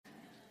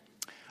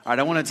All right,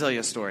 I want to tell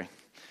you a story.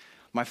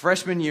 My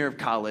freshman year of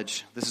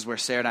college, this is where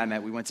Sarah and I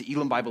met. We went to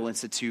Elam Bible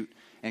Institute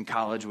in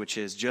college, which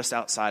is just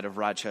outside of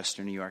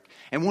Rochester, New York.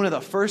 And one of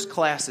the first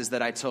classes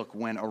that I took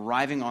when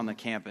arriving on the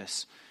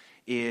campus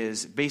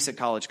is basic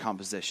college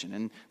composition.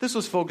 And this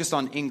was focused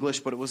on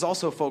English, but it was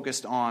also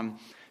focused on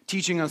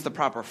teaching us the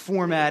proper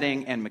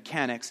formatting and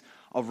mechanics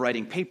of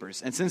writing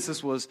papers. And since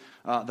this was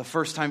the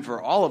first time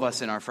for all of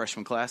us in our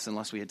freshman class,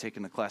 unless we had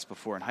taken the class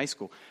before in high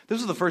school, this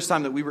was the first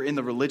time that we were in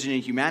the religion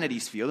and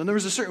humanities field. And there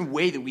was a certain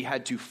way that we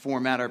had to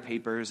format our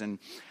papers and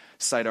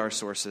cite our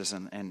sources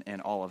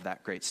and all of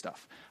that great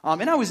stuff.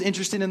 And I was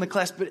interested in the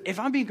class, but if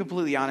I'm being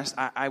completely honest,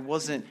 I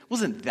wasn't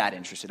that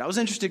interested. I was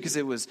interested because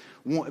it was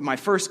my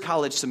first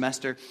college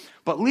semester.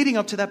 But leading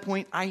up to that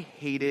point, I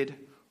hated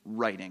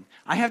writing.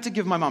 I have to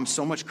give my mom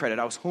so much credit.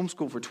 I was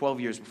homeschooled for 12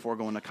 years before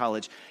going to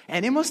college,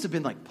 and it must have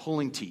been like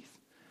pulling teeth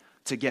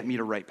to get me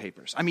to write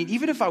papers. I mean,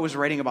 even if I was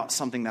writing about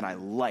something that I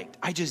liked,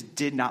 I just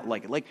did not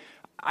like it. Like,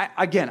 I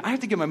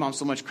have to give my mom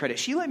so much credit.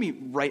 She let me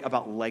write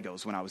about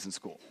Legos when I was in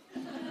school.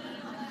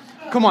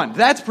 Come on,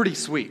 that's pretty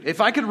sweet.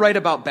 If I could write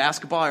about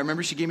basketball, I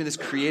remember she gave me this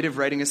creative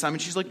writing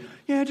assignment. She's like,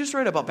 yeah, just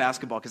write about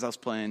basketball, because I was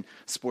playing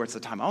sports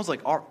at the time. I was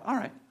like, all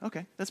right,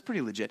 okay, that's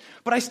pretty legit.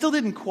 But I still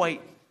didn't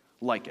quite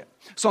like it.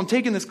 So I'm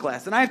taking this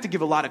class, and I have to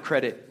give a lot of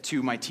credit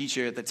to my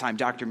teacher at the time,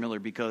 Dr. Miller,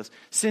 because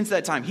since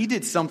that time, he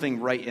did something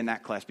right in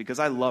that class, because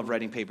I love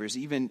writing papers.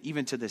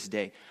 Even to this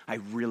day, I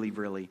really,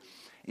 really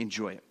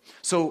enjoy it.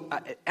 So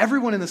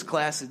everyone in this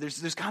class,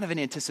 there's kind of an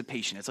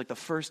anticipation. It's like the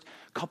first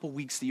couple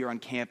weeks that you're on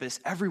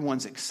campus.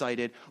 Everyone's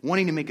excited,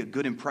 wanting to make a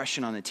good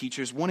impression on the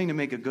teachers, wanting to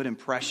make a good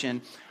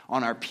impression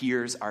on our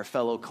peers, our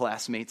fellow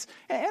classmates.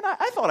 And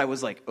I thought I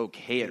was like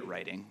okay at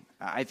writing.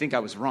 I think I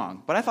was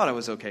wrong, but I thought I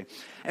was okay.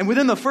 And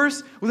within the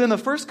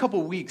first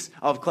couple weeks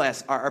of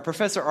class, our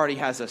professor already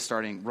has us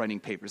starting writing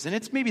papers. And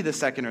it's maybe the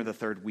second or the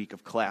third week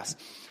of class.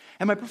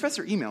 And my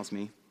professor emails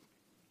me,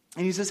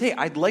 and he says, hey,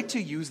 I'd like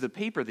to use the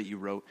paper that you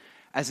wrote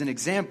as an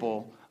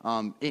example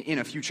in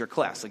a future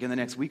class, like in the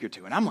next week or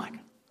two. And I'm like,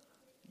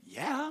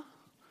 yeah.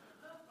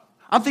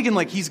 I'm thinking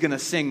like he's going to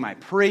sing my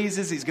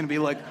praises. He's going to be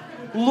like,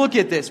 look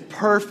at this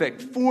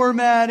perfect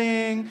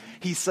formatting.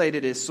 He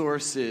cited his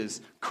sources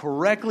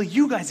correctly.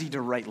 You guys need to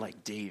write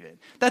like David.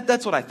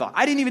 That's what I thought.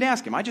 I didn't even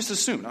ask him. I just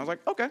assumed. I was like,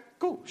 okay,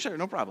 cool, sure,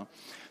 no problem.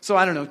 So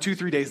I don't know,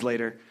 2-3 days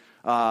later,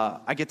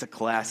 I get to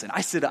class, and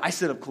I sit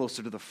up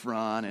closer to the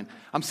front, and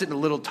I'm sitting a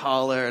little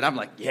taller, and I'm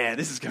like, yeah,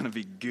 this is going to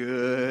be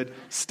good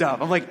stuff.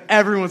 I'm like,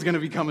 everyone's going to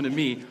be coming to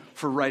me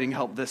for writing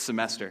help this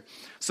semester.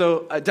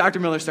 So Dr.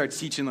 Miller starts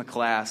teaching the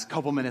class. A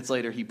couple minutes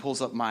later, he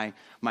pulls up my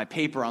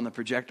paper on the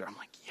projector. I'm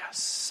like,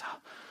 yes,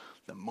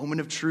 the moment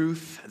of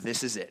truth,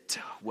 this is it.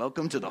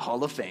 Welcome to the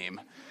Hall of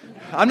Fame.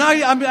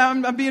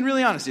 I'm being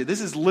really honest here.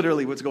 This is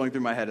literally what's going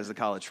through my head as a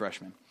college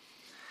freshman.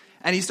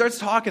 And he starts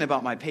talking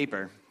about my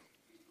paper.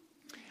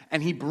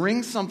 And he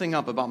brings something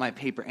up about my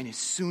paper, and as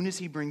soon as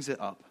he brings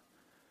it up,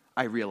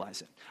 I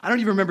realize it. I don't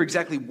even remember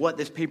exactly what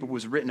this paper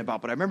was written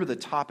about, but I remember the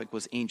topic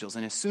was angels.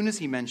 And as soon as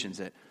he mentions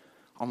it,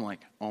 I'm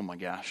like, oh my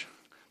gosh,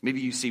 maybe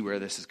you see where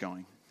this is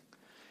going.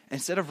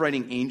 Instead of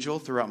writing angel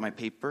throughout my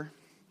paper,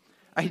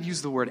 I had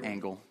used the word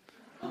angle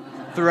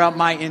throughout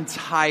my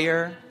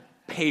entire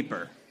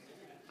paper,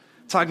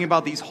 talking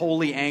about these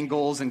holy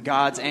angles and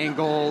God's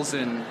angles,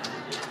 and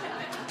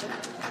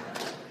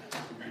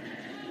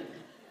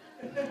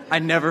I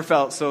never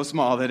felt so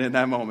small than in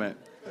that moment.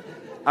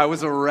 I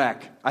was a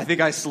wreck. I think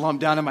I slumped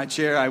down in my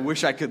chair. I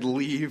wish I could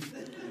leave.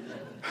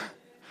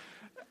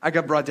 I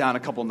got brought down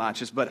a couple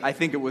notches, but I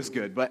think it was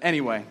good. But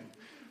anyway,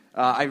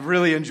 I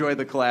really enjoyed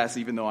the class,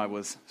 even though I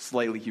was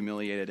slightly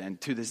humiliated,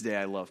 and to this day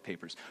I love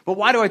papers. But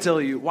why do I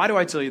tell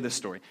you this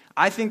story?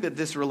 I think that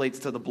this relates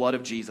to the blood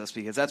of Jesus,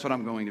 because that's what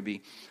I'm going to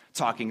be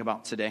talking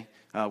about today.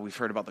 We've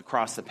heard about the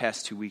cross the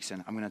past 2 weeks,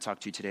 and I'm going to talk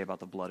to you today about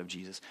the blood of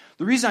Jesus.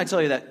 The reason I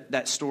tell you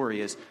that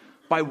story is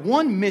by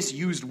one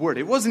misused word.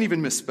 It wasn't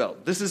even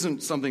misspelled. This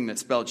isn't something that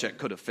spell check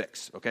could have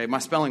fixed, okay? My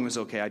spelling was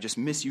okay. I just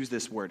misused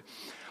this word.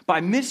 By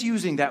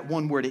misusing that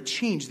one word, it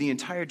changed the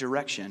entire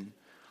direction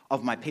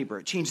of my paper.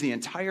 It changed the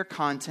entire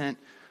content.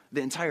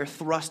 The entire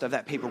thrust of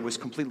that paper was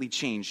completely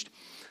changed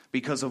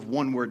because of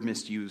one word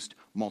misused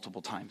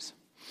multiple times.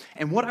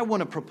 And what I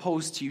want to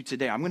propose to you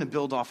today, I'm going to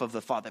build off of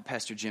the thought that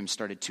Pastor Jim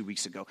started 2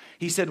 weeks ago.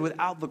 He said,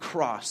 without the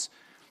cross,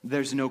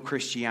 there's no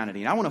Christianity.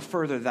 And I want to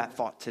further that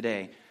thought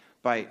today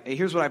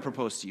here's what I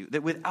propose to you,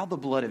 that without the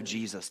blood of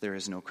Jesus, there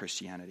is no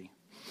Christianity.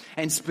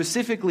 And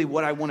specifically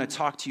what I want to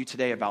talk to you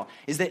today about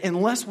is that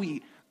unless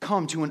we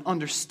come to an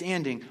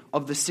understanding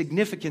of the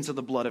significance of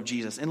the blood of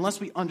Jesus, unless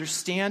we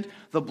understand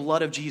the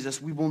blood of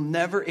Jesus, we will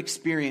never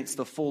experience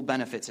the full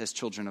benefits as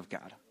children of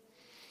God.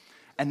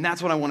 And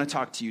that's what I want to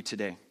talk to you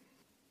today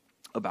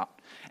about.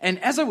 And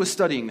as I was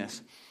studying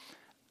this,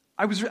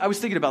 I was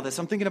thinking about this.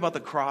 I'm thinking about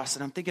the cross,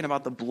 and I'm thinking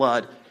about the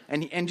blood.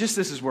 And just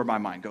this is where my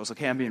mind goes,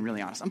 okay? I'm being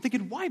really honest. I'm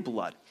thinking, why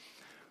blood?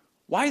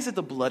 Why is it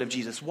the blood of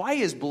Jesus? Why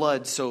is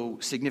blood so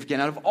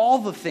significant? Out of all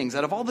the things,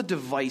 out of all the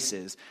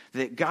devices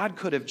that God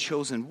could have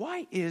chosen,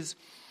 why is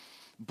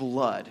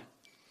blood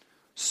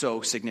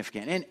so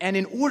significant? And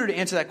in order to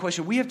answer that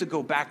question, we have to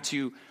go back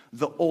to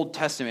the Old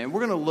Testament. And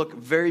we're going to look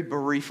very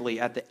briefly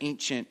at the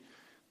ancient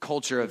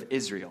culture of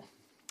Israel.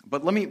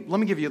 But let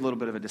me give you a little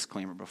bit of a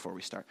disclaimer before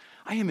we start.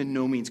 I am in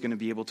no means going to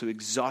be able to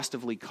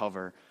exhaustively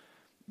cover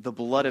the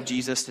blood of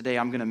Jesus today.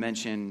 I'm going to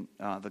mention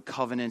the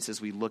covenants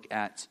as we look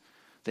at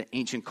the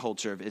ancient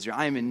culture of Israel.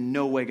 I am in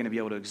no way going to be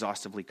able to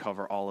exhaustively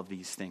cover all of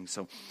these things.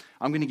 So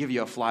I'm going to give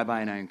you a flyby,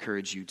 and I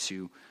encourage you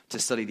to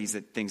study these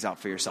things out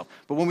for yourself.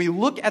 But when we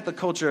look at the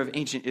culture of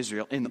ancient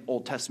Israel in the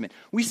Old Testament,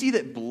 we see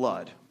that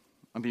blood,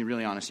 I'm being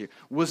really honest here,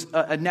 was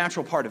a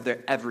natural part of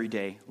their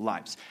everyday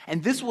lives.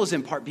 And this was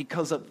in part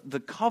because of the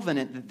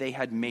covenant that they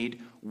had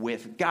made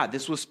with God.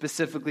 This was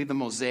specifically the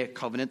Mosaic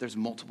covenant. There's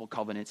multiple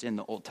covenants in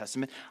the Old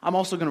Testament. I'm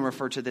also going to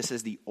refer to this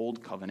as the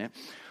Old Covenant.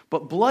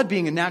 But blood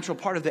being a natural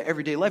part of their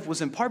everyday life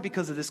was in part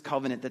because of this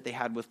covenant that they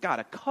had with God.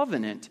 A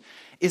covenant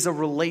is a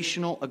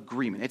relational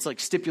agreement. It's like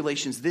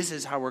stipulations. This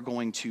is how we're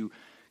going to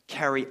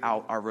carry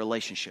out our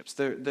relationships.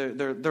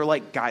 They're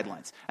like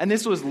guidelines. And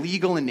this was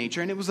legal in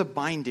nature, and it was a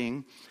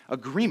binding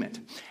agreement.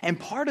 And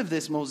part of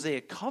this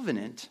Mosaic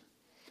covenant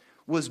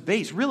was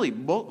based, really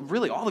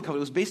all the covenant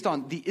was based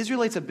on the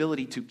Israelites'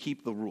 ability to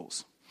keep the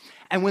rules.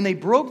 And when they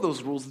broke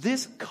those rules,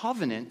 this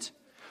covenant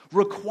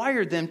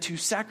required them to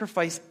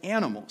sacrifice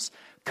animals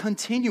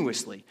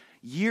continuously,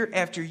 year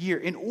after year,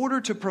 in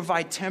order to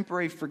provide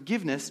temporary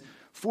forgiveness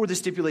for the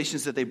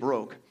stipulations that they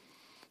broke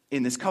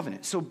in this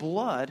covenant. So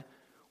blood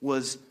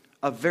was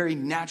a very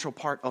natural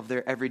part of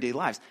their everyday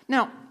lives.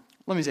 Now,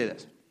 let me say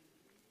this.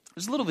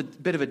 There's a little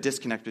bit of a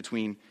disconnect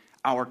between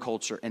our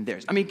culture and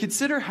theirs. I mean,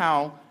 consider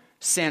how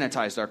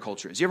sanitized our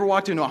culture is. You ever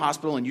walked into a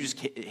hospital and you just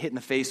hit in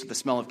the face with the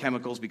smell of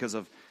chemicals because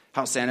of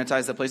how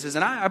sanitized that place is?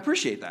 And I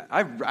appreciate that.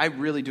 I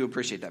really do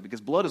appreciate that,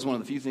 because blood is one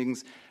of the few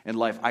things in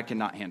life I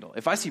cannot handle.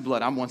 If I see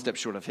blood, I'm one step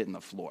short of hitting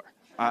the floor.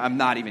 I'm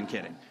not even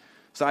kidding.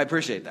 So I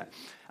appreciate that.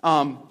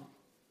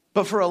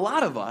 But for a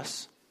lot of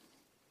us,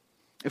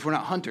 if we're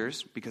not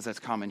hunters, because that's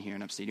common here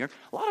in upstate New York,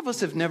 a lot of us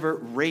have never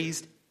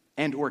raised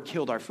and or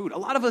killed our food. A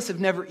lot of us have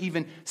never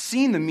even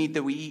seen the meat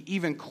that we eat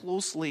even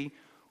closely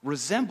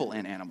resemble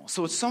an animal.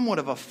 So it's somewhat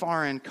of a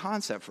foreign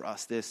concept for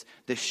us, this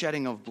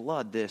shedding of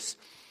blood, this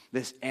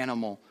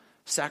animal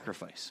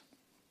sacrifice.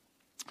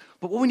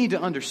 But what we need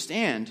to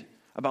understand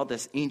about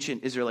this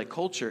ancient Israelite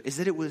culture is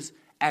that it was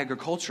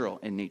agricultural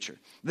in nature.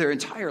 Their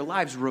entire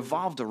lives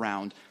revolved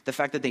around the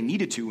fact that they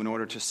needed to, in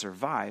order to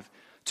survive,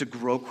 to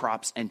grow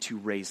crops and to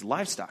raise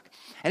livestock.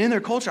 And in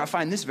their culture, I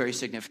find this very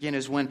significant,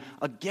 is when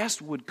a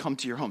guest would come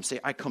to your home,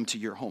 say, I come to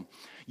your home,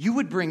 you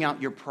would bring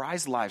out your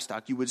prized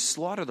livestock, you would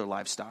slaughter their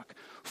livestock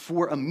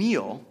for a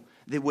meal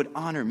that would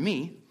honor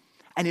me,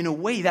 and in a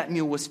way, that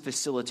meal was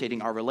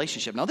facilitating our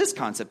relationship. Now, this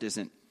concept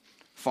isn't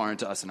foreign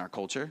to us in our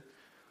culture.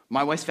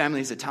 My wife's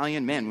family is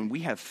Italian. Man, when we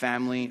have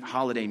family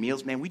holiday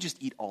meals, man, we just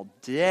eat all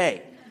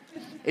day.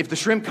 If the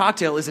shrimp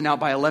cocktail isn't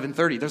out by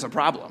 11:30, there's a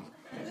problem.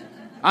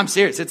 I'm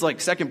serious. It's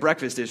like second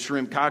breakfast is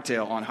shrimp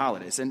cocktail on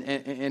holidays, and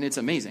it's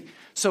amazing.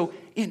 So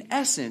in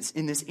essence,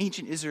 in this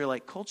ancient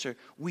Israelite culture,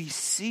 we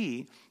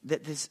see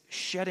that this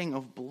shedding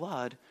of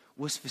blood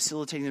was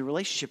facilitating the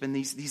relationship, and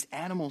these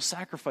animal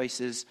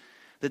sacrifices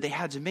that they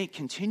had to make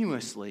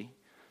continuously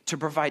to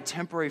provide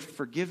temporary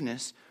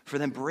forgiveness for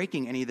them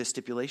breaking any of the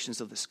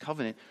stipulations of this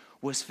covenant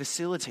was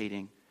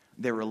facilitating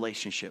their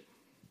relationship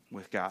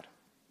with God.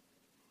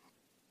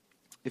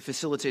 It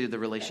facilitated the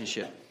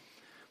relationship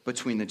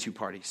between the two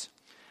parties.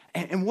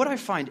 And what I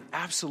find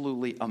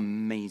absolutely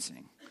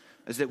amazing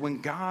is that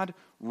when God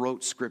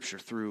wrote Scripture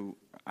through,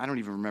 I don't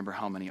even remember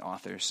how many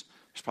authors.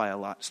 There's probably a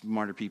lot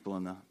smarter people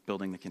in the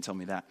building that can tell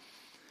me that.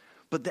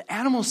 But the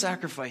animal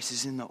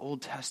sacrifices in the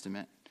Old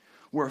Testament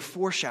were a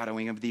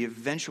foreshadowing of the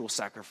eventual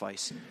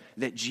sacrifice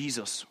that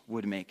Jesus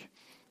would make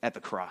at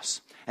the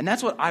cross. And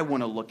that's what I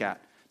want to look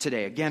at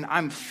today. Again,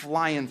 I'm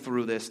flying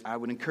through this. I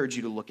would encourage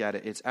you to look at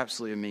it. It's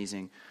absolutely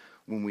amazing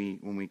when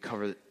we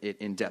cover it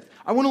in depth.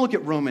 I want to look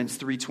at Romans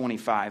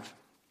 3:25.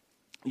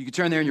 You can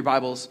turn there in your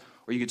Bibles,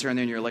 or you can turn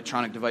there in your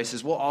electronic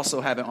devices. We'll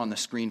also have it on the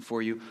screen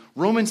for you.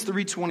 Romans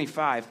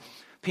 3:25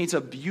 paints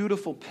a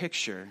beautiful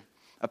picture,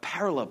 a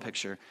parallel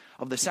picture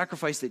of the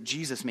sacrifice that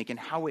Jesus made and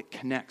how it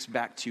connects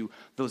back to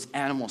those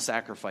animal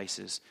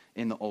sacrifices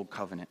in the Old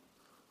Covenant.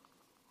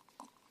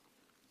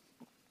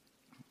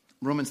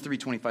 Romans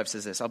 3:25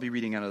 says this. I'll be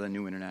reading out of the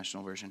New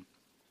International Version.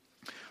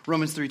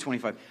 Romans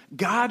 3:25.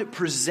 God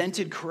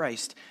presented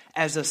Christ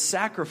as a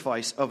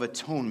sacrifice of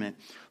atonement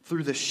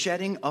through the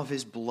shedding of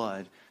his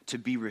blood to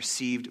be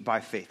received by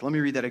faith. Let me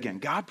read that again.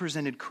 God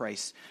presented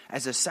Christ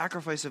as a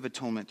sacrifice of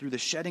atonement through the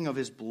shedding of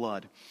his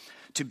blood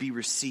to be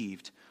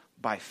received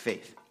by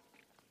faith.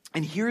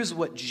 And here's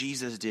what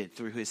Jesus did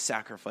through his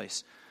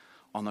sacrifice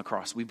on the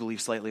cross, we believe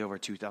slightly over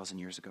 2,000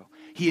 years ago.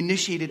 He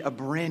initiated a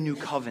brand new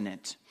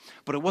covenant.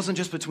 But it wasn't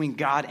just between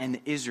God and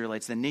the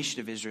Israelites, the nation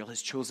of Israel,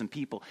 his chosen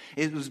people.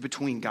 It was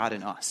between God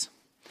and us.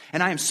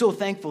 And I am so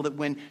thankful that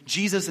when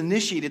Jesus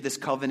initiated this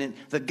covenant,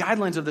 the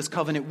guidelines of this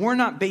covenant were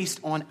not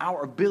based on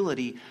our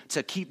ability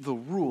to keep the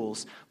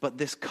rules, but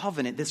this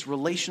covenant, this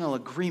relational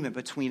agreement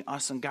between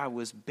us and God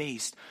was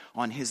based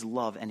on his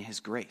love and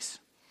his grace.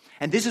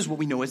 And this is what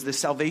we know as the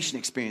salvation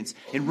experience.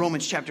 In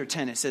Romans chapter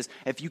 10, it says,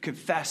 if you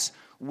confess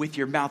with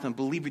your mouth and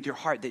believe with your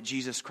heart that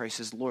Jesus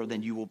Christ is Lord,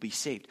 then you will be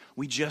saved.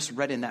 We just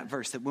read in that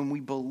verse that when we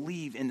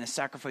believe in the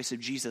sacrifice of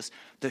Jesus,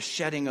 the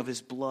shedding of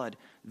his blood,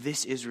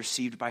 this is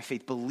received by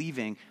faith,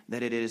 believing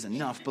that it is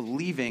enough,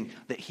 believing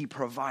that he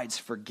provides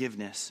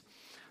forgiveness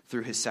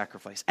through his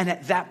sacrifice. And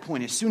at that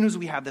point, as soon as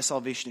we have the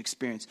salvation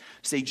experience,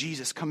 say,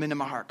 Jesus, come into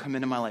my heart, come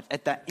into my life.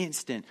 At that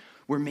instant,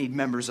 we're made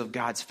members of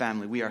God's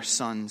family. We are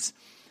sons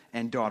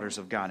and daughters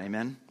of God.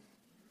 Amen?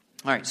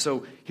 All right,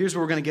 so here's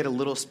where we're going to get a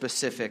little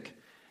specific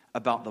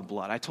about the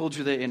blood. I told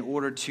you that in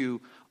order to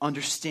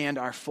understand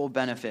our full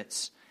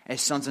benefits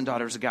as sons and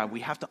daughters of God, we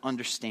have to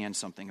understand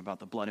something about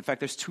the blood. In fact,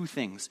 there's two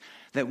things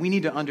that we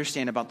need to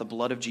understand about the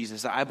blood of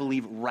Jesus that I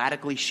believe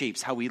radically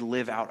shapes how we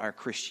live out our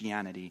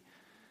Christianity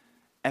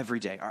every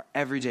day. Our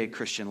everyday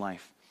Christian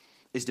life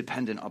is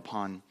dependent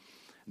upon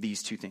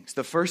these two things.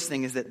 The first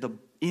thing is that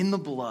in the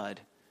blood,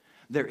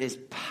 there is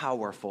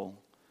powerful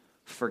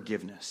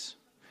forgiveness.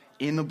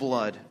 In the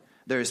blood,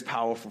 there is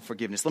powerful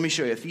forgiveness. Let me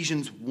show you.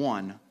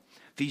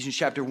 Ephesians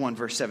chapter 1,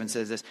 verse 7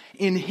 says this.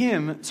 In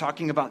him,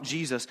 talking about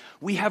Jesus,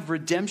 we have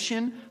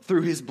redemption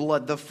through his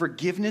blood, the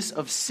forgiveness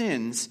of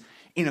sins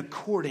in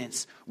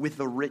accordance with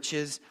the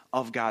riches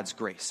of God's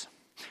grace.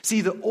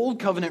 See, the old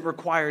covenant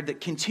required that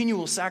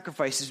continual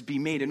sacrifices be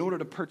made in order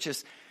to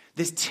purchase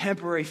this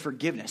temporary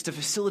forgiveness, to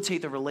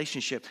facilitate the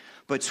relationship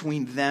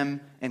between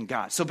them and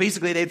God. So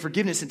basically, they had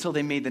forgiveness until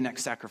they made the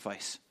next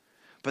sacrifice.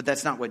 But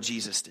that's not what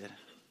Jesus did.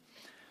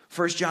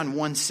 1 John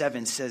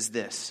 1:7 says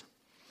this.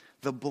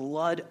 The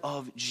blood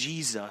of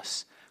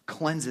Jesus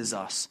cleanses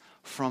us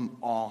from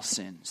all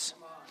sins.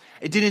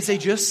 It didn't say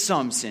just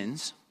some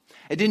sins.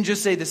 It didn't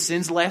just say the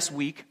sins last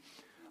week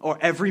or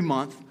every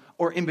month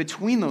or in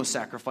between those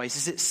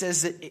sacrifices. It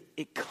says that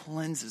it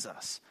cleanses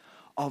us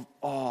of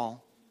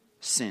all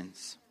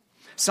sins.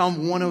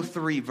 Psalm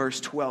 103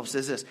 verse 12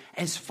 says this.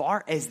 As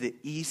far as the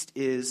east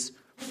is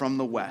from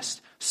the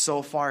west,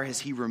 so far has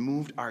he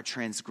removed our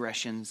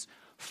transgressions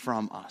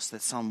from us.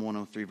 That's Psalm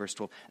 103 verse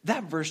 12.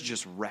 That verse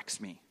just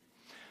wrecks me.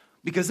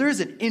 Because there is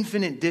an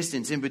infinite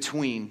distance in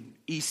between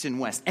east and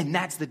west. And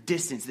that's the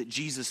distance that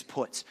Jesus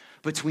puts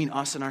between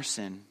us and our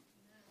sin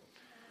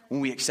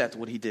when we accept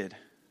what he did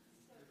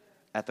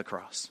at the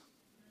cross.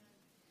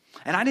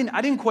 And I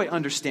didn't quite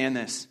understand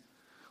this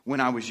when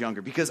I was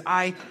younger. Because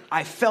I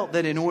felt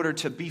that in order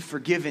to be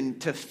forgiven,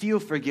 to feel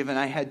forgiven,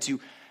 I had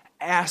to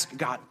ask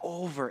God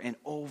over and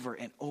over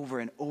and over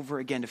and over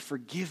again to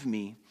forgive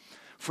me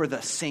for the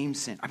same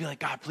sin. I'd be like,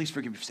 God, please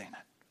forgive me for saying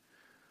that.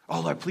 Oh,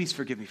 Lord, please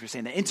forgive me for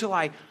saying that. Until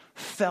I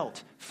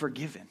felt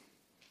forgiven.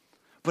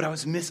 But I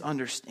was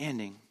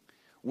misunderstanding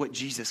what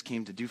Jesus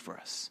came to do for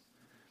us.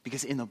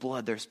 Because in the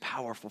blood, there's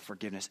powerful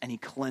forgiveness. And he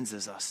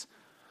cleanses us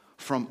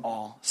from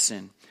all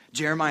sin.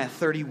 Jeremiah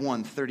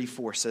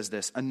 31:34 says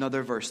this.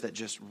 Another verse that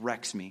just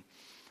wrecks me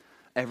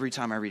every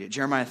time I read it.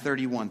 Jeremiah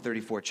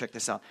 31:34. Check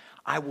this out.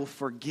 I will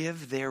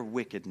forgive their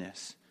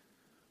wickedness.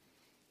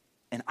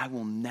 And I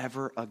will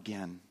never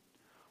again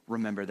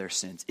remember their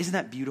sins. Isn't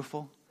that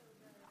beautiful?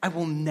 I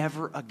will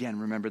never again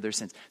remember their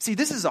sins. See,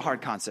 this is a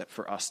hard concept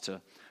for us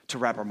to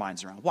wrap our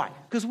minds around. Why?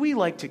 Because we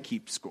like to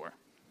keep score.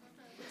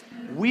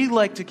 We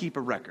like to keep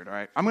a record, all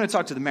right? I'm going to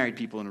talk to the married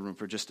people in the room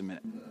for just a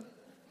minute.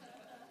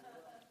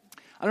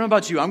 I don't know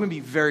about you. I'm going to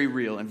be very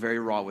real and very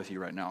raw with you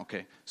right now,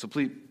 okay? So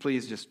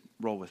please just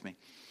roll with me.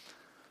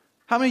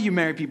 How many of you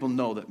married people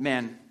know that,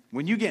 man,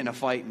 when you get in a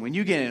fight and when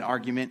you get in an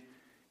argument,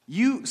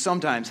 you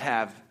sometimes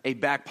have a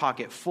back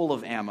pocket full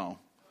of ammo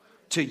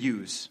to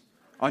use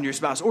on your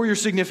spouse or your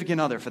significant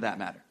other for that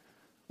matter.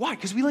 Why?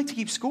 Because we like to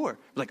keep score.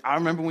 Like, I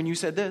remember when you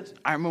said this.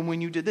 I remember when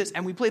you did this.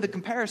 And we play the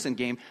comparison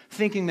game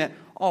thinking that,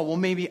 oh, well,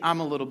 maybe I'm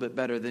a little bit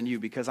better than you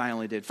because I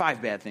only did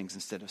 5 bad things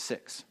instead of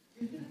 6.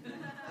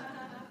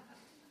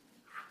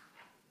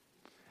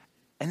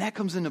 And that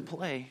comes into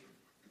play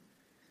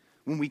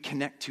when we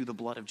connect to the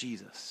blood of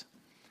Jesus.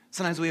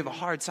 Sometimes we have a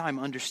hard time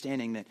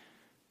understanding that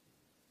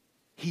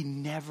he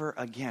never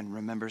again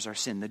remembers our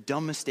sin. The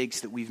dumb mistakes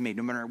that we've made,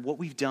 no matter what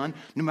we've done,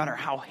 no matter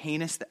how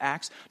heinous the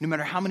acts, no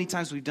matter how many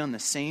times we've done the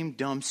same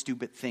dumb,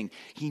 stupid thing,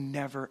 he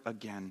never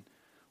again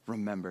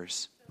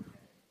remembers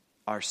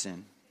our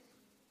sin.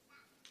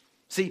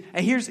 See,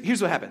 and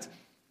here's what happens.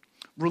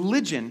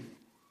 Religion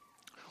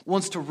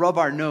wants to rub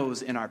our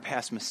nose in our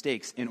past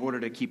mistakes in order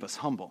to keep us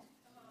humble.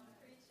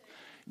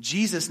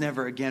 Jesus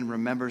never again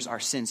remembers our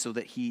sin so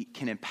that he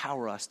can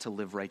empower us to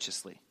live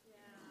righteously.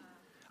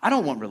 I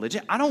don't want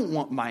religion. I don't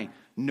want my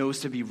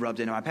nose to be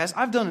rubbed into my past.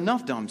 I've done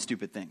enough dumb,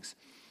 stupid things.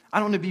 I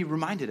don't want to be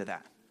reminded of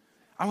that.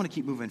 I want to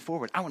keep moving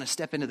forward. I want to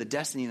step into the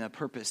destiny and the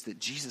purpose that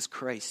Jesus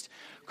Christ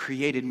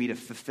created me to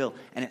fulfill.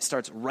 And it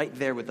starts right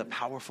there with the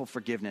powerful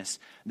forgiveness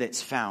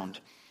that's found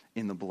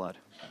in the blood.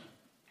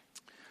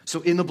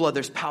 So in the blood,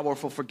 there's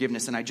powerful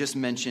forgiveness. And I just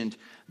mentioned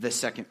the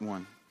second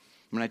one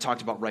when I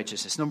talked about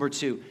righteousness. Number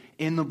 2,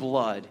 in the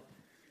blood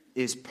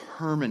is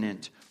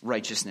permanent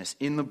righteousness.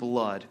 In the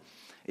blood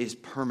is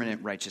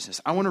permanent righteousness.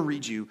 I want to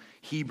read you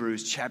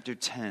Hebrews chapter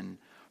 10,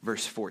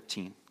 verse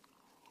 14.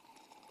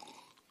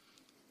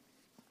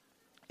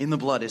 In the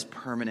blood is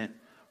permanent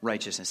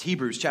righteousness.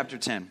 Hebrews chapter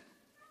 10,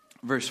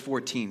 verse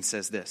 14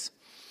 says this.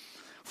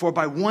 For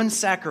by one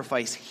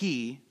sacrifice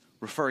he,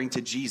 referring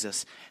to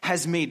Jesus,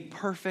 has made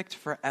perfect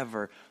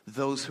forever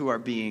those who are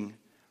being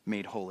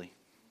made holy.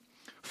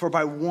 For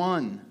by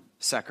one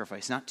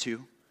sacrifice, not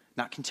two,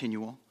 not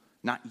continual,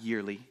 not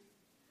yearly,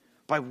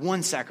 by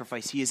one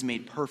sacrifice he is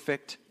made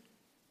perfect.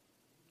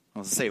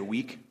 Let's say a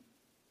week.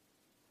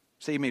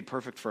 Say he made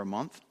perfect for a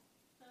month.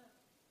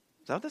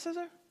 Is that what this says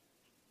there?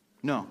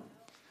 No.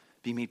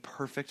 Be made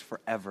perfect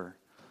forever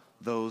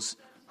those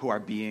who are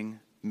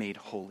being made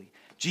holy.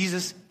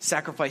 Jesus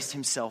sacrificed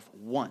himself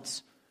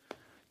once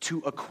to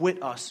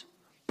acquit us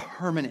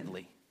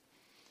permanently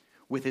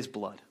with his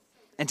blood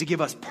and to give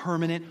us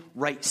permanent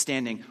right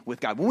standing with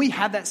God. When we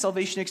have that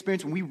salvation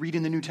experience, when we read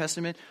in the New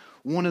Testament,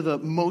 one of the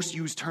most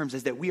used terms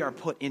is that we are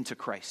put into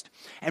Christ.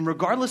 And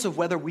regardless of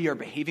whether we are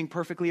behaving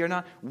perfectly or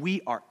not,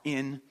 we are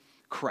in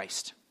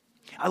Christ.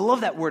 I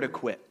love that word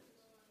acquit,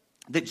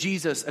 that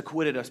Jesus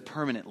acquitted us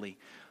permanently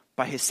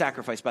by his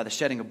sacrifice, by the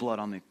shedding of blood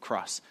on the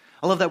cross.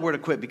 I love that word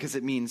acquit because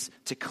it means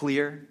to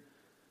clear,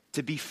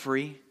 to be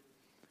free,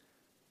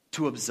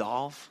 to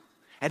absolve.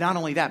 And not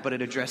only that, but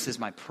it addresses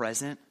my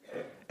present,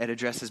 it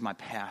addresses my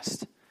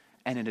past,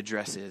 and it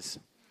addresses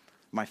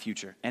my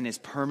future. And his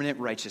permanent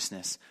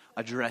righteousness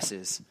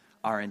addresses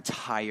our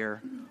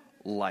entire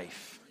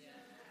life.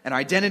 And our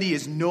identity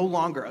is no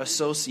longer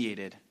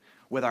associated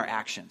with our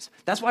actions.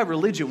 That's why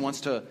religion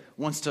wants to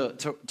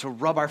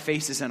rub our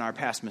faces in our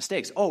past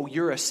mistakes. Oh,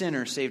 you're a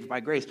sinner saved by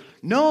grace.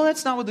 No,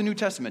 that's not what the New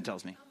Testament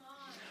tells me.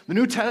 The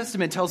New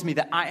Testament tells me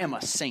that I am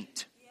a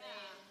saint.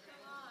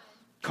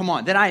 Come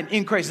on, that I am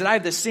in Christ, that I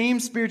have the same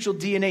spiritual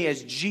DNA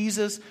as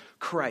Jesus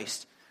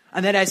Christ.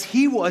 And that as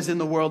he was in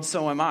the world,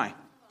 so am I.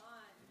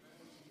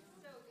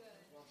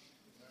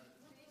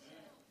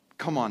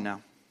 Come on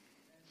now.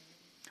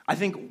 I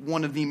think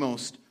one of the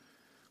most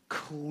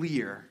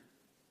clear,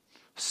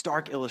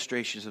 stark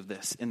illustrations of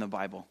this in the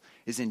Bible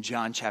is in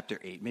John chapter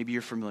 8. Maybe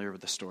you're familiar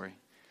with the story.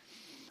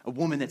 A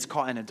woman that's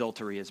caught in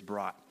adultery is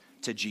brought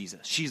to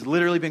Jesus. She's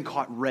literally been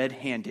caught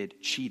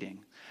red-handed cheating.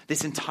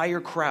 This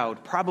entire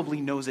crowd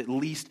probably knows at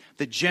least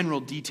the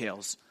general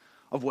details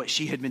of what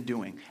she had been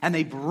doing. And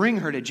they bring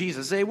her to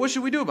Jesus and say, what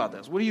should we do about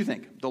this? What do you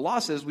think? The law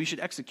says we should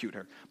execute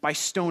her by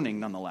stoning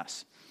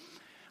nonetheless.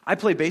 I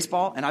play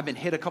baseball, and I've been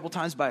hit a couple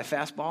times by a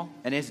fastball,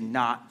 and it's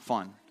not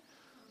fun.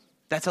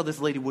 That's how this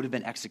lady would have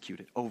been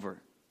executed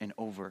over and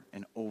over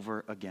and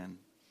over again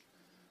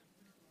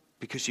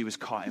because she was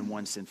caught in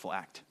one sinful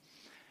act.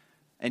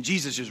 And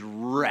Jesus just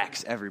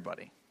wrecks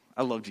everybody.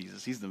 I love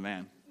Jesus. He's the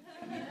man.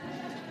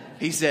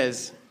 He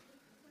says,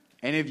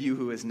 any of you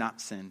who has not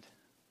sinned,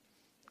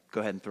 go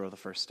ahead and throw the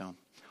first stone.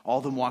 All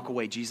of them walk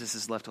away. Jesus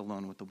is left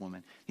alone with the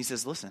woman. He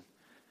says, listen,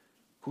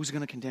 who's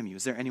going to condemn you?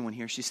 Is there anyone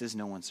here? She says,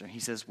 no one, sir.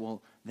 He says,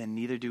 well, then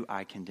neither do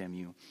I condemn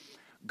you.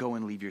 Go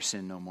and leave your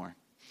sin no more.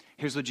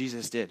 Here's what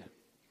Jesus did.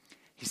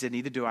 He said,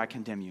 neither do I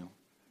condemn you.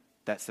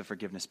 That's the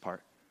forgiveness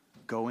part.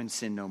 Go and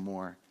sin no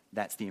more.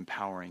 That's the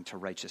empowering to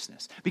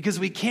righteousness. Because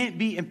we can't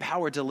be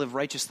empowered to live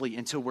righteously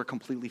until we're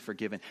completely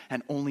forgiven.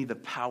 And only the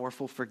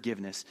powerful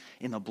forgiveness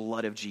in the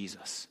blood of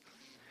Jesus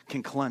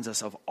can cleanse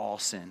us of all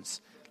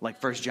sins.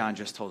 Like 1 John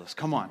just told us.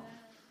 Come on.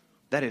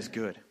 That is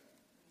good.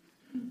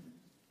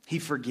 He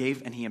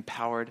forgave and he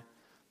empowered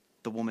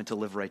the woman to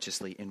live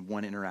righteously in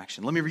one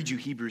interaction. Let me read you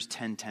Hebrews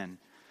 10:10.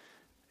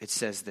 It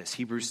says this.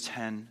 Hebrews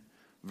 10,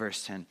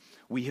 verse 10.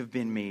 We have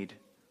been made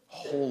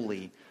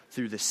holy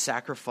through the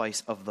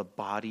sacrifice of the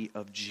body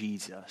of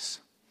Jesus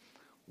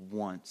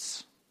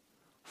once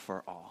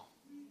for all.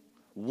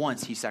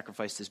 Once he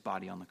sacrificed his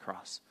body on the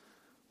cross.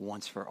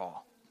 Once for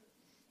all.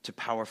 To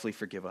powerfully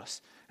forgive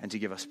us and to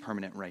give us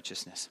permanent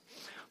righteousness.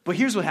 But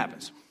here's what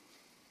happens.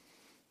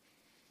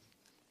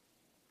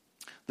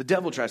 The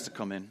devil tries to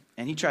come in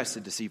and he tries to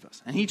deceive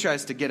us. And he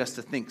tries to get us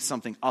to think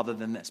something other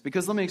than this.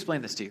 Because let me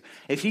explain this to you.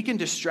 If he can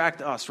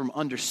distract us from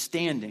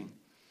understanding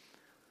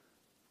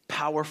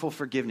powerful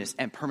forgiveness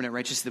and permanent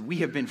righteousness, that we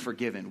have been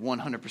forgiven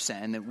 100%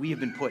 and that we have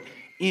been put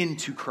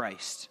into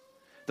Christ,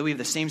 that we have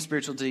the same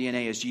spiritual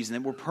DNA as Jesus,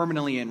 and that we're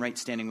permanently in right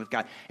standing with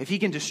God. If he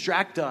can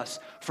distract us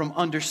from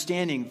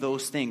understanding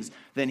those things,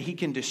 then he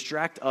can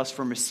distract us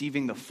from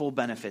receiving the full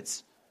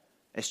benefits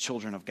as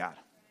children of God.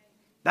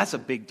 That's a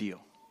big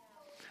deal.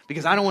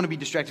 Because I don't want to be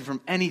distracted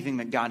from anything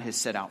that God has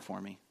set out for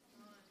me.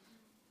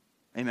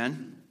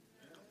 Amen?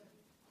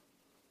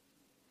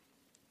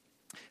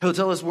 He'll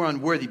tell us we're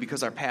unworthy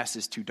because our past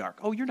is too dark.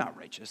 Oh, you're not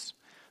righteous.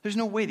 There's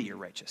no way that you're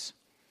righteous.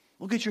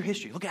 Look at your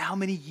history. Look at how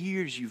many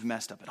years you've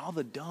messed up and all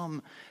the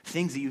dumb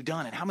things that you've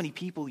done and how many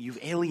people you've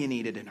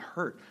alienated and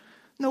hurt.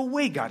 No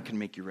way God can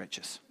make you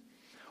righteous.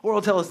 Or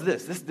he'll tell us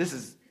this. This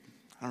is,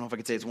 I don't know if I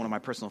could say it's one of my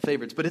personal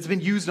favorites, but it's been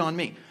used on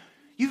me.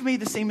 You've made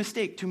the same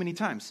mistake too many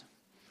times.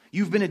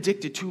 You've been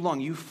addicted too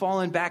long. You've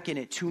fallen back in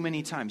it too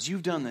many times.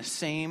 You've done the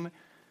same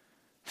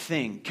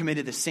thing,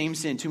 committed the same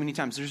sin too many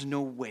times. There's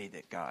no way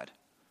that God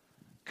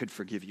could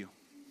forgive you.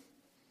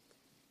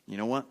 You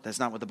know what? That's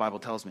not what the Bible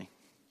tells me.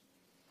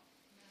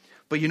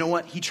 But you know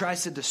what? He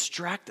tries to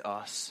distract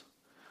us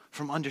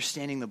from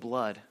understanding the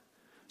blood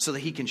so that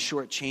he can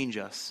shortchange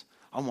us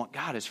on what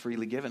God has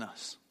freely given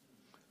us.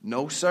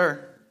 No,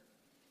 sir.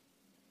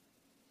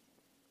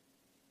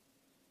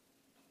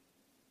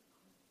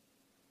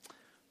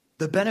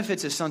 The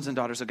benefits as sons and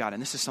daughters of God,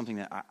 and this is something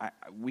that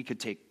we could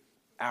take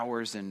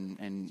hours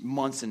and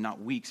months and not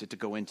weeks to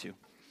go into.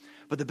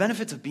 But the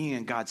benefits of being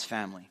in God's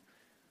family,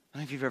 I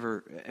don't know if you've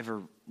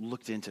ever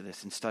looked into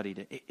this and studied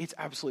it. It's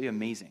absolutely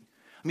amazing.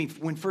 I mean,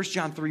 when 1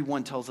 John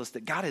 3:1 tells us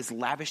that God has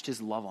lavished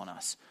his love on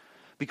us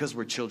because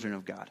we're children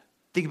of God.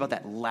 Think about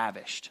that,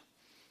 lavished.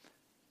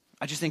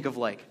 I just think of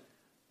like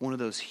one of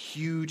those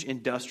huge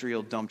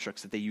industrial dump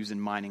trucks that they use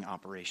in mining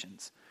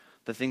operations.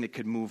 The thing that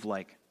could move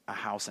like a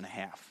house and a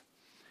half.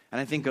 And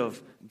I think of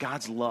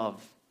God's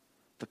love,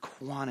 the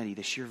quantity,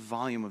 the sheer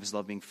volume of his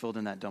love being filled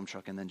in that dump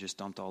truck and then just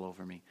dumped all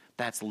over me.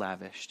 That's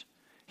lavished.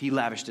 He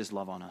lavished his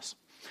love on us.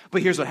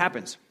 But here's what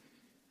happens.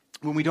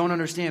 When we don't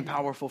understand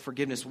powerful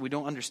forgiveness, when we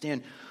don't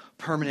understand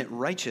permanent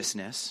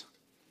righteousness,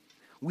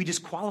 we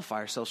disqualify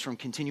ourselves from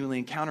continually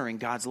encountering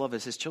God's love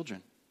as his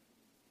children.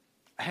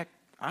 Heck,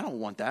 I don't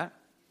want that.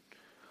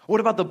 What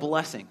about the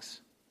blessings?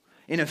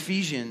 In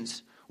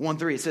Ephesians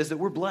 1:3, it says that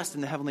we're blessed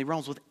in the heavenly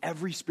realms with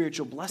every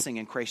spiritual blessing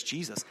in Christ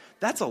Jesus.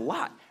 That's a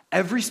lot.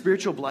 Every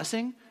spiritual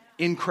blessing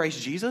in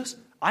Christ Jesus?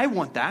 I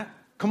want that.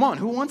 Come on,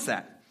 who wants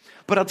that?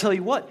 But I'll tell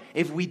you what,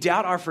 if we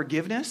doubt our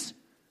forgiveness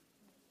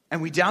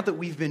and we doubt that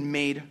we've been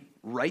made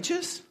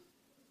righteous,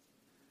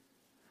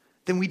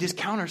 then we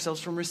discount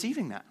ourselves from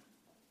receiving that.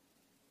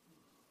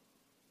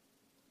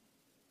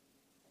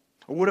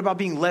 Or what about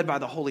being led by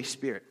the Holy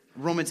Spirit?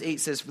 Romans 8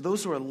 says, for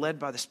those who are led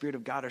by the Spirit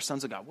of God are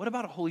sons of God. What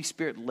about a Holy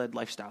Spirit-led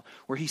lifestyle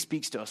where he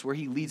speaks to us, where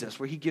he leads us,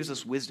 where he gives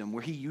us wisdom,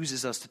 where he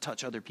uses us to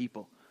touch other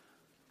people?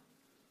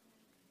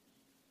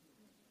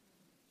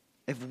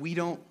 If we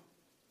don't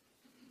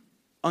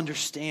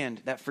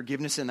understand that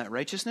forgiveness and that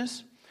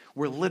righteousness,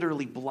 we're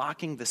literally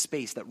blocking the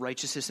space that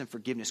righteousness and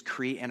forgiveness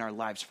create in our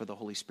lives for the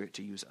Holy Spirit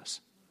to use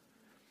us.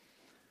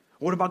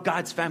 What about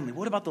God's family?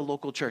 What about the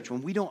local church?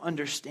 When we don't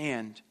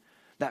understand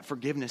that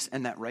forgiveness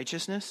and that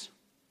righteousness,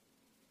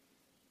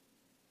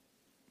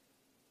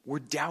 we're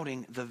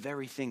doubting the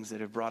very things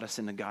that have brought us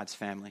into God's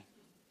family.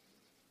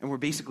 And we're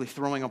basically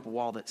throwing up a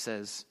wall that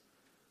says,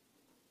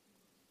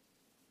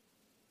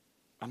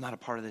 I'm not a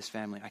part of this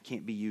family. I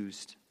can't be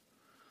used.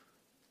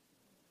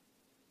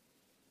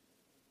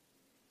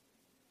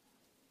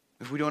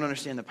 If we don't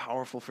understand the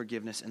powerful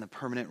forgiveness and the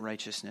permanent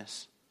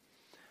righteousness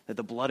that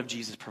the blood of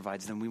Jesus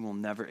provides, then we will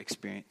never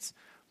experience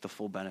the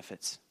full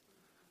benefits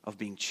of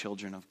being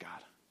children of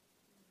God.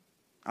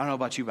 I don't know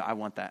about you, but I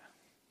want that.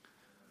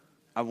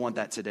 I want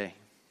that today.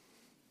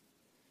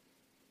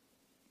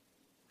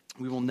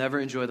 We will never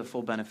enjoy the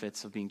full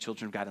benefits of being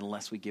children of God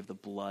unless we give the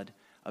blood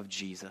of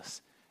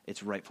Jesus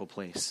its rightful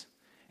place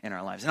in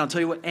our lives. And I'll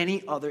tell you what,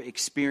 any other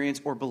experience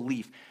or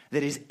belief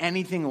that is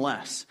anything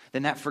less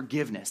than that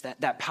forgiveness,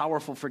 that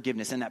powerful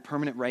forgiveness and that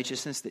permanent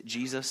righteousness that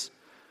Jesus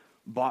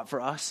bought for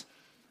us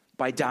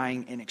by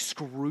dying an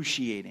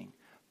excruciating,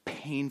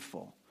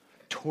 painful,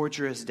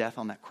 torturous death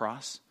on that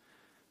cross,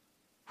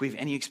 if we have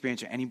any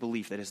experience or any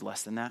belief that is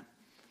less than that,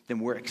 then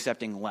we're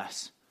accepting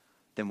less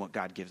than what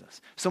God gives us.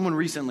 Someone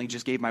recently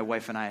just gave my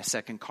wife and I a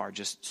second car,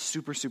 just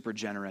super, super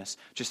generous,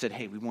 just said,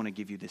 hey, we want to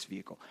give you this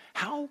vehicle.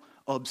 How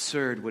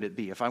absurd would it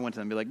be if I went to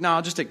them and be like, no,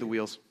 I'll just take the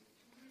wheels.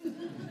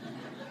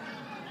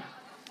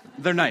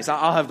 They're nice.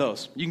 I'll have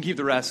those. You can keep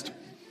the rest.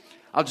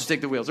 I'll just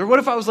take the wheels. Or what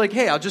if I was like,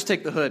 hey, I'll just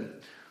take the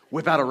hood,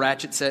 whip out a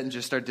ratchet set and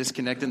just start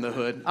disconnecting the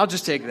hood. I'll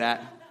just take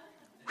that.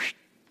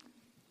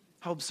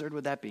 How absurd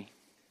would that be?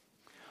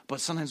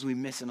 But sometimes we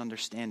miss an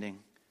understanding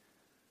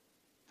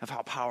of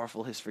how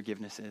powerful his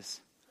forgiveness is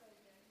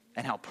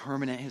and how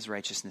permanent his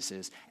righteousness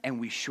is. And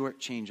we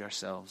shortchange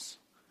ourselves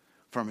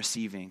from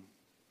receiving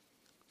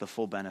the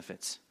full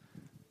benefits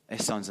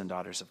as sons and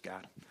daughters of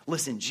God.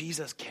 Listen,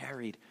 Jesus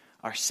carried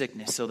our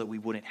sickness so that we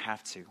wouldn't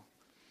have to.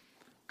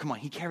 Come on,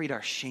 he carried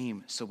our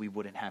shame so we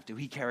wouldn't have to.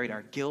 He carried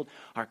our guilt,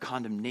 our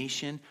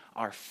condemnation,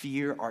 our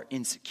fear, our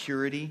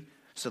insecurity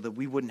so that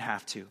we wouldn't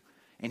have to.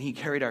 And he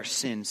carried our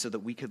sin so that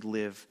we could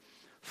live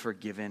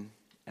forgiven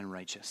and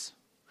righteous.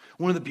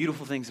 One of the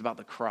beautiful things about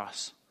the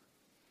cross,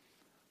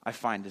 I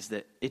find, is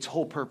that its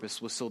whole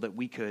purpose was so that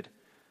we could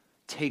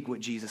take what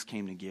Jesus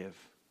came to give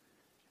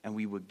and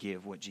we would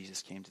give what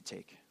Jesus came to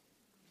take.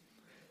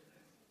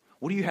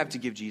 What do you have to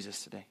give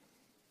Jesus today?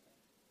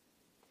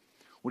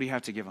 What do you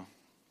have to give him?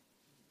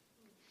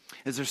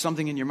 Is there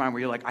something in your mind where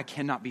you're like, I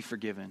cannot be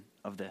forgiven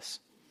of this?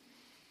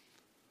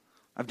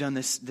 I've done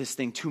this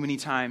thing too many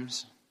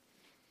times.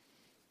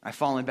 I've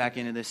fallen back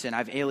into this sin.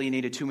 I've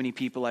alienated too many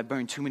people. I've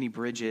burned too many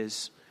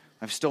bridges.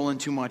 I've stolen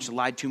too much,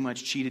 lied too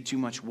much, cheated too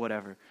much,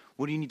 whatever.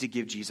 What do you need to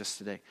give Jesus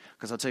today?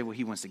 Because I'll tell you what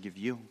he wants to give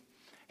you.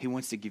 He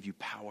wants to give you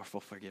powerful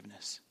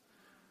forgiveness.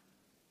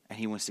 And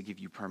he wants to give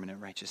you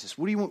permanent righteousness.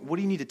 What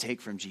do you need to take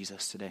from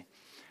Jesus today?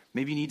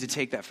 Maybe you need to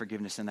take that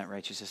forgiveness and that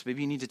righteousness.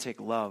 Maybe you need to take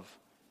love.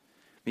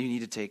 Maybe you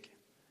need to take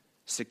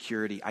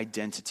security,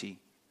 identity,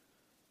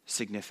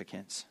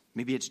 significance.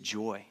 Maybe it's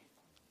joy.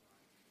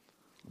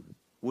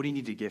 What do you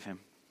need to give him?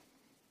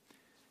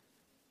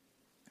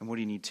 And what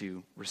do you need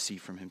to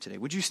receive from him today?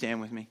 Would you stand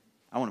with me?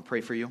 I want to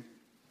pray for you.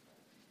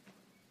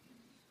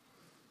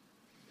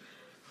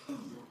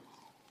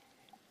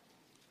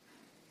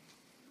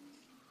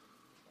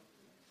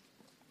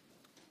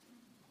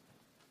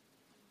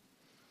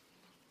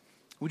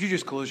 Would you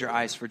just close your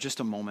eyes for just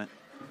a moment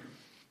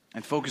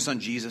and focus on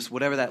Jesus,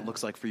 whatever that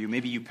looks like for you?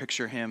 Maybe you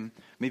picture him.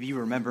 Maybe you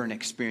remember an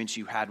experience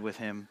you had with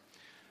him.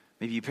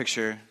 Maybe you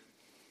picture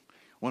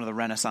one of the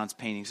Renaissance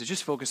paintings. So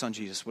just focus on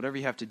Jesus, whatever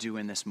you have to do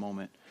in this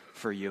moment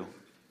for you.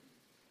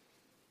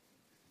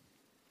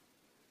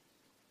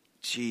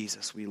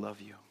 Jesus, we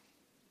love you.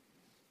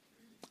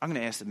 I'm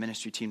going to ask the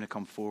ministry team to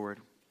come forward.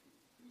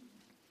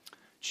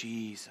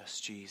 Jesus,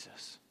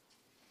 Jesus.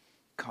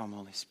 Come,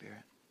 Holy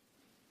Spirit.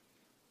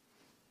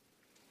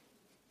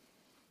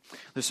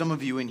 There's some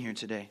of you in here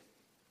today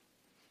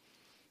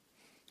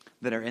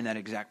that are in that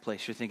exact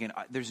place. You're thinking,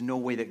 there's no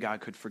way that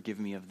God could forgive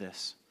me of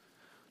this,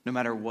 no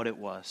matter what it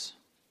was.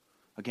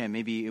 Again,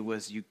 maybe it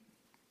was you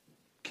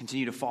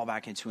continue to fall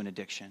back into an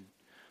addiction.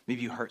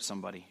 Maybe you hurt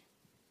somebody.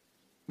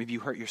 Maybe you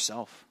hurt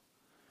yourself,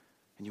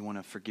 and you want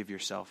to forgive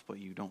yourself, but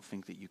you don't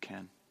think that you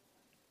can.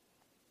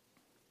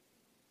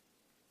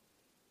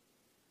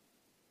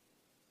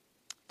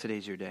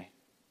 Today's your day.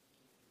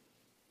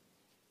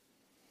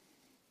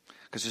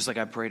 Because just like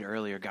I prayed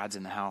earlier, God's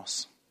in the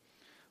house.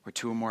 Where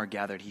two or more are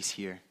gathered, he's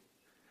here.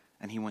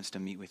 And he wants to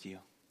meet with you.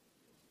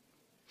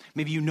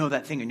 Maybe you know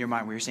that thing in your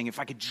mind where you're saying, if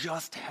I could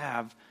just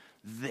have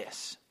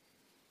this.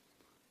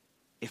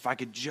 If I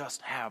could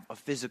just have a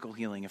physical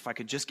healing. If I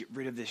could just get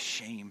rid of this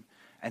shame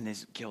and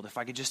this guilt. If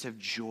I could just have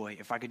joy.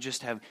 If I could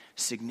just have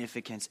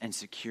significance and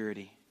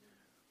security.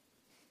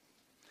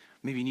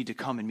 Maybe you need to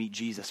come and meet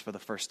Jesus for the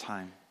first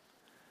time.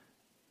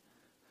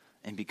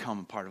 And become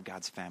a part of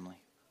God's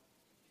family.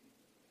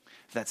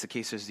 If that's the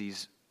case, there's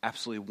these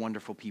absolutely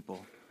wonderful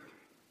people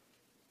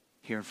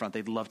here in front.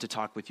 They'd love to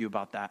talk with you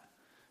about that.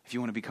 If you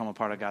want to become a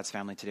part of God's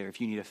family today, or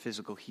if you need a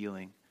physical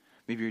healing,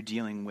 maybe you're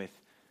dealing with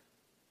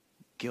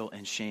guilt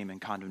and shame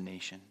and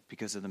condemnation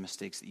because of the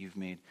mistakes that you've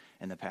made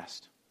in the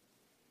past.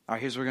 All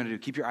right, here's what we're going to do.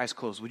 Keep your eyes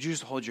closed. Would you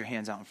just hold your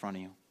hands out in front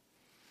of you?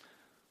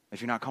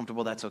 If you're not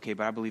comfortable, that's okay,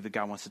 but I believe that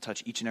God wants to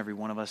touch each and every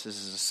one of us. This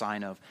is a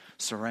sign of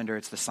surrender.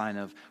 It's the sign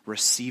of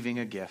receiving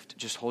a gift.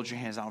 Just hold your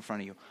hands out in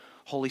front of you.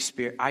 Holy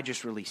Spirit, I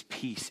just release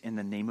peace in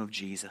the name of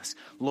Jesus.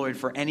 Lord,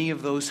 for any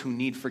of those who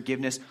need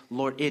forgiveness,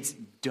 Lord, it's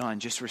done.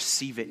 Just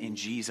receive it in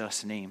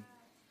Jesus' name.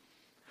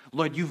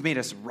 Lord, you've made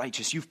us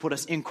righteous. You've put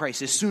us in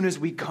Christ. As soon as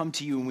we come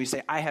to you and we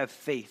say, I have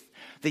faith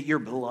that your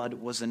blood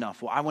was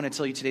enough. Well, I want to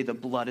tell you today, the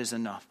blood is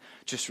enough.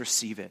 Just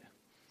receive it.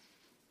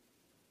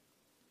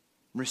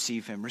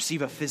 Receive him.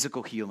 Receive a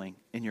physical healing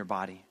in your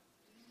body.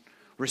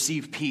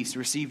 Receive peace.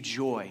 Receive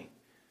joy.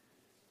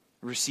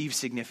 Receive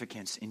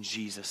significance in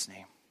Jesus'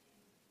 name.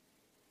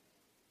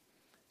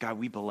 God,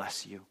 we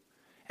bless you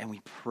and we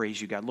praise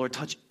you, God. Lord,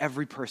 touch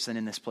every person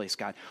in this place,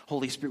 God.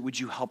 Holy Spirit, would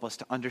you help us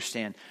to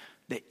understand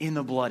that in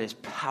the blood is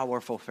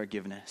powerful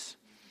forgiveness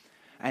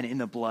and in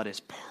the blood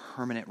is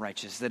permanent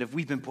righteousness. That if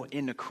we've been put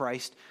into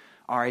Christ,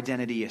 our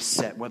identity is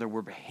set whether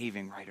we're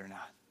behaving right or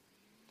not.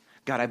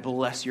 God, I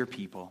bless your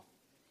people.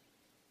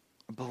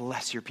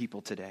 Bless your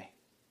people today.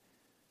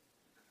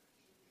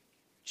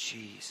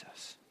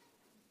 Jesus.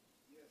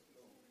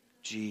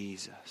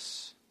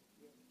 Jesus.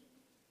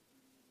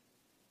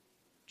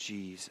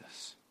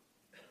 Jesus.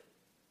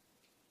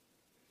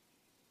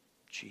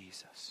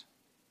 Jesus.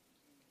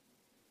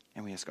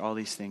 And we ask all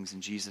these things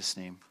in Jesus'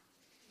 name.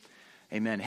 Amen.